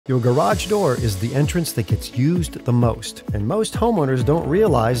Your garage door is the entrance that gets used the most, and most homeowners don't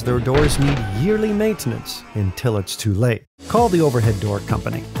realize their doors need yearly maintenance until it's too late. Call the Overhead Door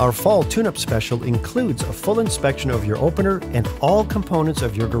Company. Our fall tune-up special includes a full inspection of your opener and all components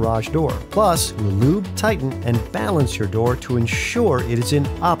of your garage door. Plus, we'll lube, tighten, and balance your door to ensure it is in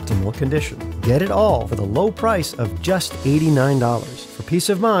optimal condition. Get it all for the low price of just $89. For peace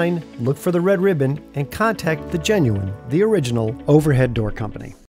of mind, look for the red ribbon and contact the genuine, the original Overhead Door Company.